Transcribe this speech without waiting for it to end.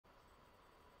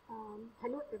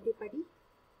Hello everybody.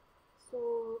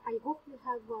 So I hope you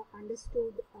have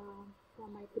understood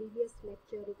from my previous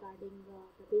lecture regarding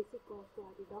the basic of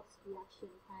redox reaction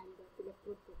and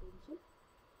electrode potential.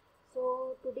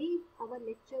 So today our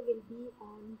lecture will be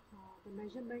on the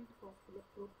measurement of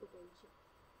electrode potential.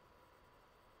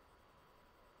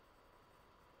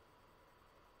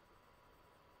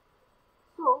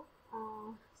 So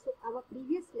our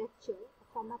previous lecture,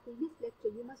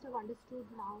 you must have understood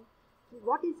now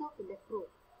what is an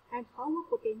electrode and how a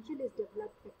potential is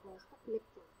developed across the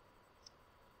electrode.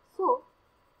 So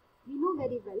we know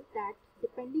very well that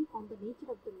depending on the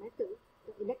nature of the metal,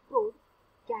 the electrode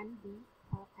can be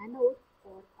an anode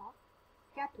or a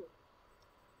cathode.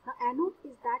 Now anode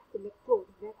is that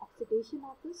electrode where oxidation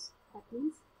occurs, that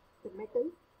means the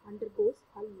metal undergoes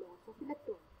a loss of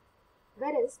electron.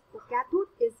 Whereas the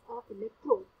cathode is an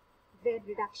electrode where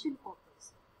reduction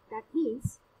occurs. That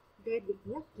means there will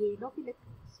be a gain of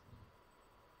electrons.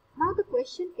 Now the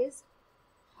question is,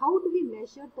 how do we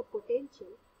measure the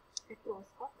potential across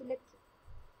an electrode?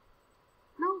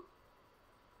 Now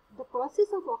the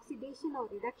process of oxidation or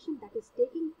reduction that is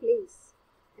taking place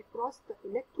across the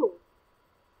electrode,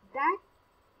 that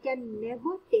can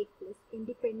never take place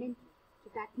independently. So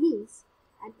that means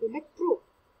an electrode,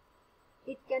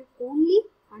 it can only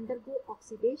undergo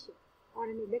oxidation, or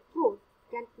an electrode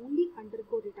can only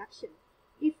undergo reduction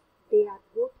if they are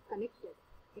both connected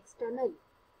externally.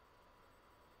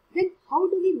 Then how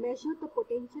do we measure the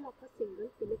potential of a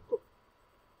single electrode?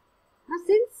 Now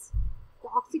since the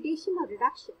oxidation or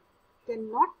reduction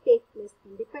cannot take place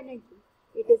independently,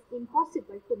 it is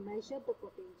impossible to measure the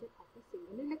potential of a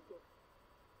single electrode.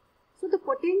 So the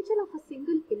potential of a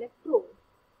single electrode,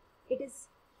 it is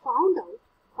found out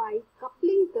by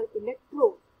coupling the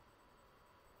electrode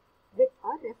with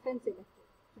a reference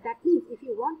electrode. So that means if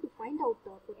you want to find out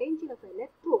the potential of an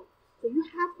electrode, so you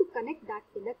have to connect that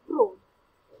electrode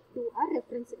to a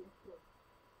reference electrode.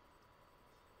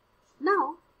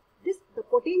 Now the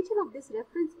potential of this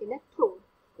reference electrode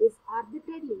is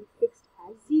arbitrarily fixed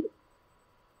as 0.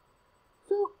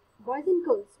 So boys and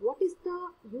girls, what is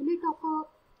the unit of a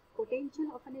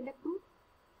potential of an electrode?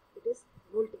 It is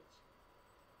voltage.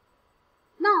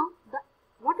 Now,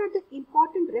 what are the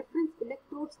important reference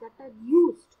electrodes that are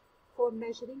used for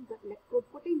measuring the electrode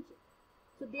potential?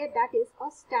 So that is a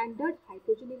standard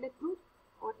hydrogen electrode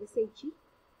or SHE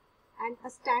and a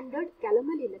standard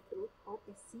calomel electrode or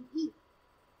SCE.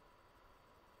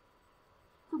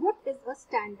 So what is a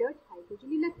standard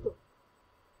hydrogen electrode?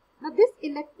 Now this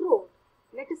electrode,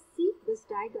 let us see this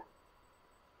diagram.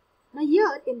 Now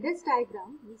here in this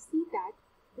diagram, we see that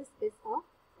this is a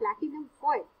platinum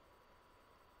foil,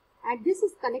 and this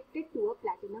is connected to a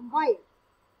platinum wire.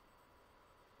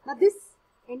 Now this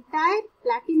entire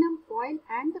platinum foil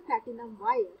and the platinum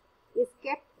wire is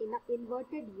kept in an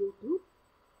inverted U-tube,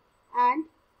 and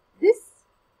this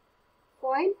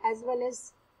foil as well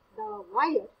as the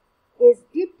wire is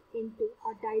dipped into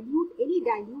any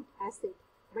dilute acid,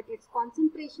 but its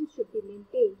concentration should be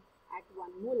maintained at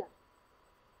 1 molar.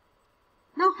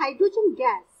 Now hydrogen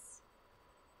gas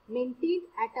maintained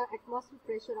at an atmospheric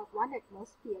pressure of 1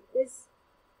 atmosphere is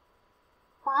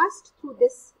passed through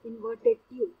this inverted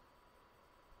tube.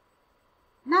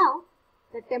 Now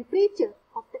the temperature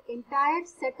of the entire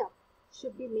setup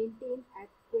should be maintained at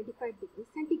 25 degrees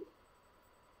centigrade.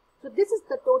 So this is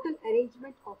the total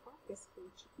arrangement of a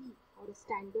SHE or a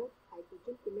standard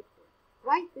hydrogen electrode.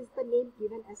 Why is the name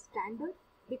given as standard?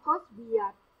 Because we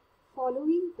are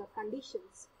following the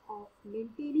conditions of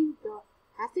maintaining the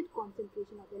acid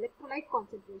concentration or the electrolyte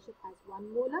concentration as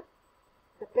 1 molar,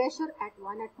 the pressure at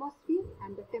 1 atmosphere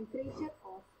and the temperature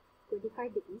of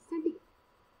 25 degrees centigrade.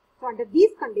 So under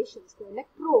these conditions, the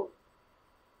electrode,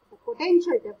 the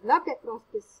potential developed across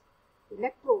this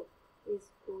electrode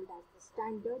is told as the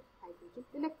standard hydrogen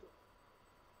electrode.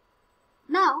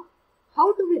 Now,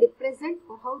 how do we represent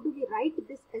or how do we write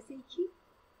this SHE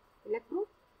electrode?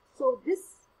 So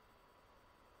this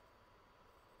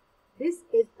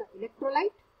is the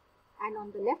electrolyte, and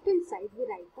on the left hand side we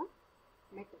write the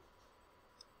metal.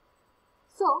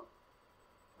 So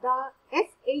the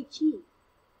SHE,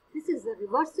 this is a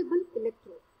reversible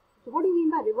electrode. So what do you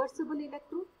mean by reversible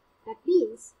electrode? That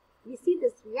means we see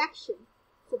this reaction.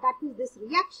 So that means this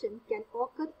reaction can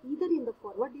occur either in the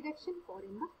forward direction or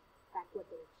in the backward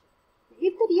direction.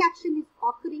 If the reaction is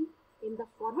occurring in the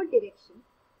forward direction,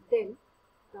 then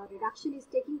the reduction is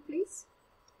taking place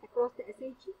across the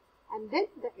SHE, and then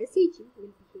the SHE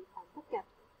will behave as the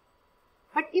cathode.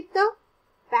 But if the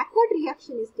backward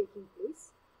reaction is taking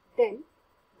place, then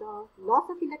the loss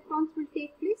of electrons will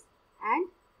take place and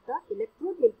the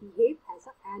electrode will behave as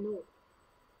an anode.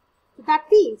 So that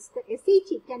means the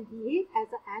SHE can behave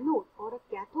as an anode or a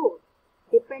cathode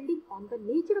depending on the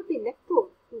nature of the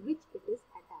electrode to which it is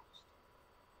attached.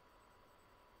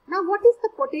 Now what is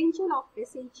the potential of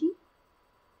SHE?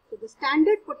 So the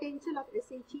standard potential of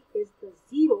SHE is the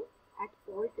 0 at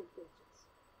all temperatures.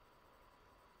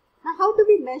 Now how do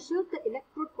we measure the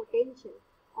electrode potential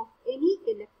of any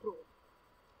electrode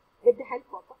with the help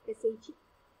of a SHE?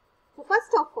 So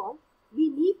first of all, we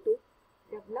need to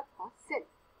develop a cell.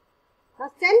 A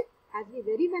cell, as we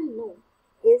very well know,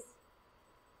 is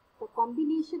the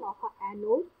combination of an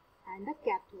anode and a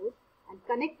cathode and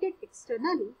connected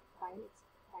externally by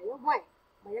a wire,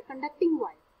 by a conducting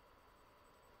wire.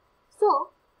 So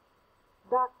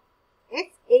the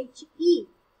SHE,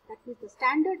 that is the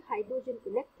standard hydrogen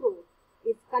electrode,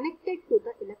 is connected to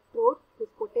the electrode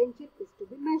whose potential is to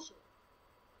be measured.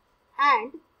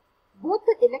 And both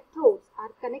the electrodes are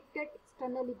connected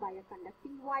externally by a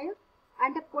conducting wire,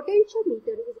 and a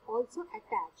potentiometer is also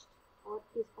attached or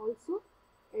is also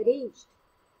arranged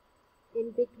in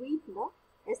between the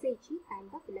SHE and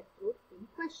the electrode in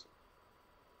question.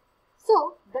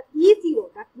 So the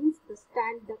E0, that means the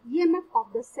EMF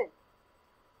of the cell.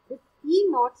 This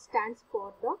E0 stands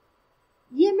for the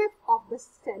EMF of the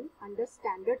cell under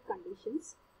standard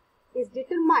conditions, is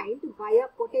determined by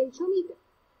a potentiometer.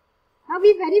 Now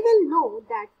we very well know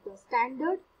that the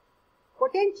standard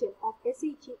potential of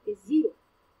SHE is 0.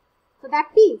 So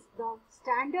that means the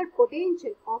standard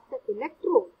potential of the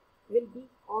electrode will be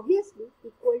obviously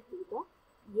equal to the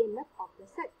EMF of the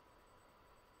cell.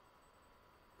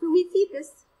 So we see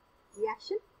this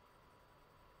reaction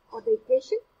or the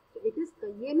equation. So it is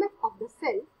the EMF of the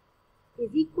cell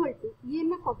is equal to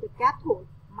EMF of the cathode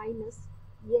minus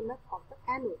EMF of the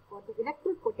anode, or the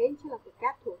electrode potential of the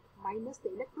cathode minus the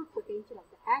electrode potential of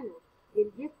the anode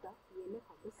will give the EMF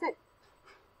of the cell.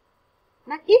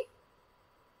 Now if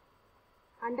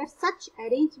under such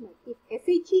arrangement, if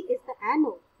SHE is the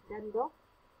anode, then the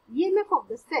EMF of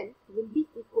the cell will be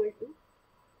equal to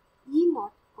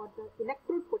E0, or the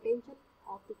electrode potential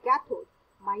of the cathode,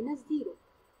 minus 0.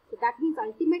 So that means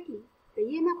ultimately the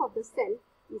EMF of the cell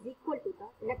is equal to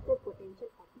the electrode potential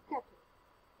of the cathode.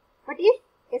 But if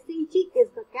SHE is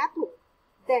the cathode,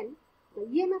 then the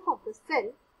EMF of the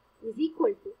cell is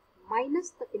equal to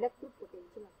minus the electrode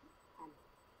potential of the anode.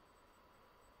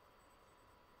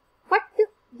 But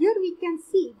here we can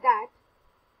see that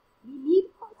we need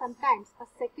sometimes a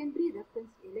secondary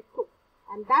reference electrode,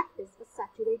 and that is a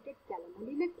saturated calomel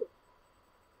electrode.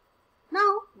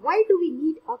 Now, why do we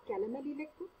need a calomel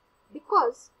electrode?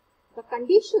 Because the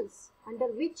conditions under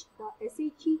which the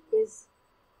SHE is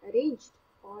arranged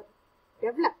or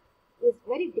developed is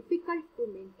very difficult to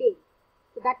maintain.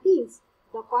 So that means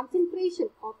the concentration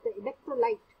of the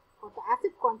electrolyte or the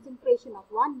acid concentration of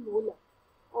 1 molar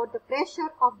or the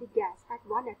pressure of the gas at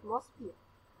 1 atmosphere.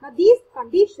 Now these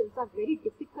conditions are very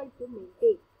difficult to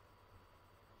maintain.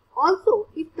 Also,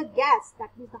 if the gas,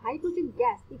 that means the hydrogen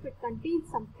gas, if it contains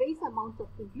some trace amounts of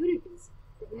impurities,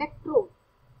 the electrode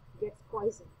gets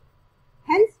poisoned.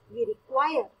 Hence, we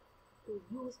require to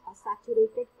use a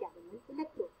saturated calomel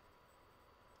electrode.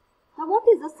 Now, what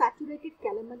is a saturated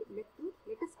calomel electrode?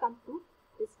 Let us come to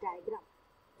this diagram.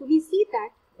 So, we see that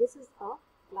this is a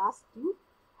glass tube,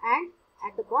 and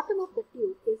at the bottom of the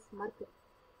tube is mercury.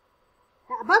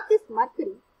 Now, above this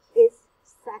mercury is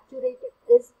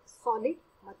solid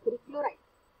mercury chloride.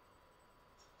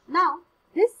 Now,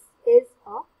 this is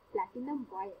a platinum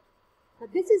wire. Now,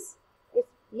 its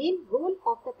main role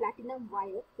of the platinum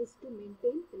wire is to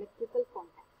maintain electrical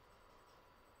contact.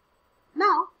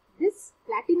 Now, this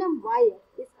platinum wire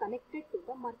is connected to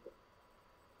the mercury.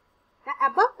 Now,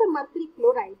 above the mercury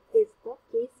chloride is the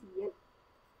KCl.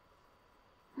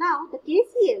 Now, the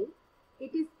KCl,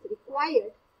 it is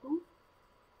required to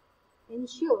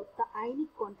ensure the ionic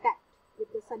contact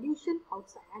with the solution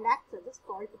outside and acts as a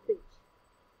salt bridge.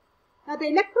 Now, the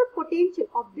electrode potential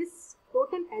of this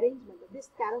total arrangement of this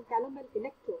calomel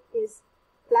electrode is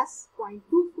plus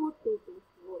 0.2422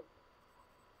 volt.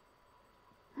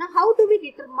 Now, how do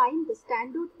we determine the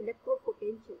standard electrode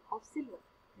potential of silver?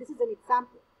 This is an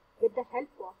example with the help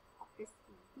of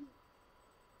SEP.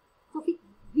 So,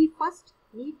 we first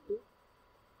need to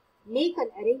make an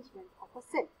arrangement of a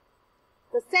cell.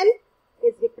 The cell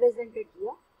is represented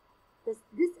here. This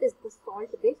is the salt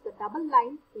bridge. The double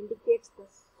line indicates the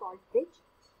salt bridge,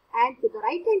 and to the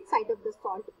right hand side of the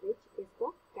salt bridge is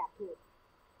the cathode,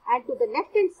 and to the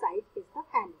left hand side is the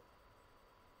anode.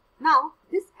 Now,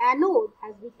 this anode,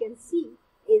 as we can see,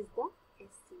 is the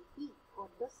SCP, or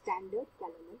the standard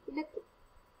calomel electrode,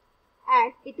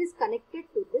 and it is connected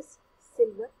to this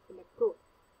silver electrode.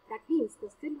 That means the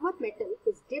silver metal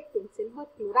is dipped in silver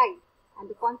chloride and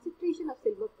the concentration of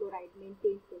silver chloride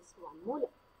maintained is 1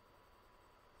 molar.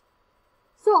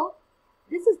 So,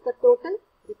 this is the total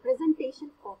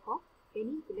representation of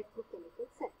any electrochemical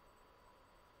cell.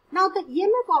 Now, the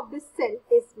EMF of this cell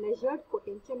is measured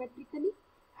potentiometrically,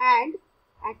 and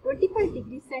at 25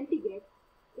 degrees centigrade,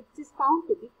 it is found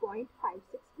to be 0.56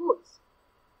 volts.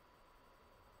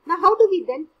 Now, how do we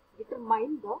then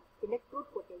determine the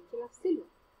electrode potential of silver?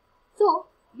 So,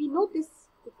 we know this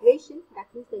equation,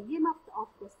 that means the EMF of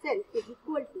the cell is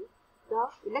equal to the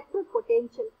electrode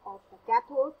potential of the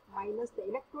cathode minus the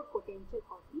electrode potential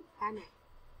of the anode.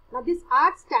 Now, this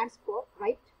R stands for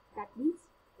right, that means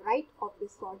right of the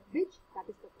salt bridge, that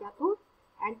is the cathode,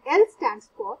 and L stands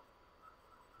for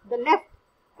the left,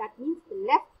 that means the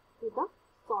left to the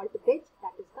salt bridge,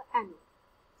 that is the anode.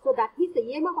 So, that means the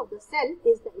EMF of the cell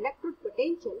is the electrode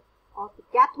potential of the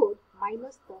cathode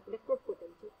minus the electrode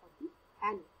potential of the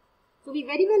anode. So, we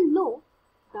very well know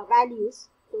the values.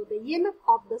 So, the EMF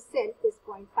of the cell is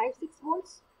 0.56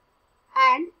 volts,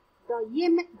 and the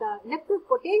electrode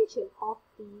potential of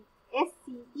the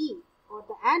SCE or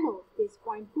the anode is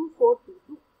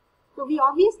 0.2422. So, we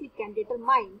obviously can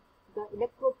determine the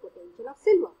electrode potential of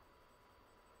silver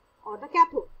or the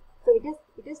cathode. So,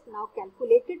 it is now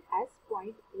calculated as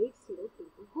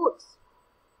 0.8022 volts.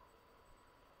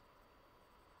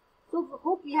 So,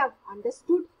 hope we have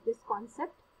understood this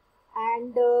concept,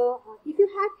 and if you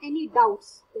have any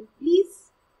doubts, then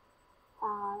please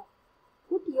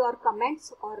put your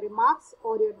comments or remarks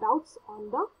or your doubts on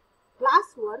the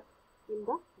classwork in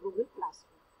the Google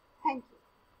Classroom. Thank you.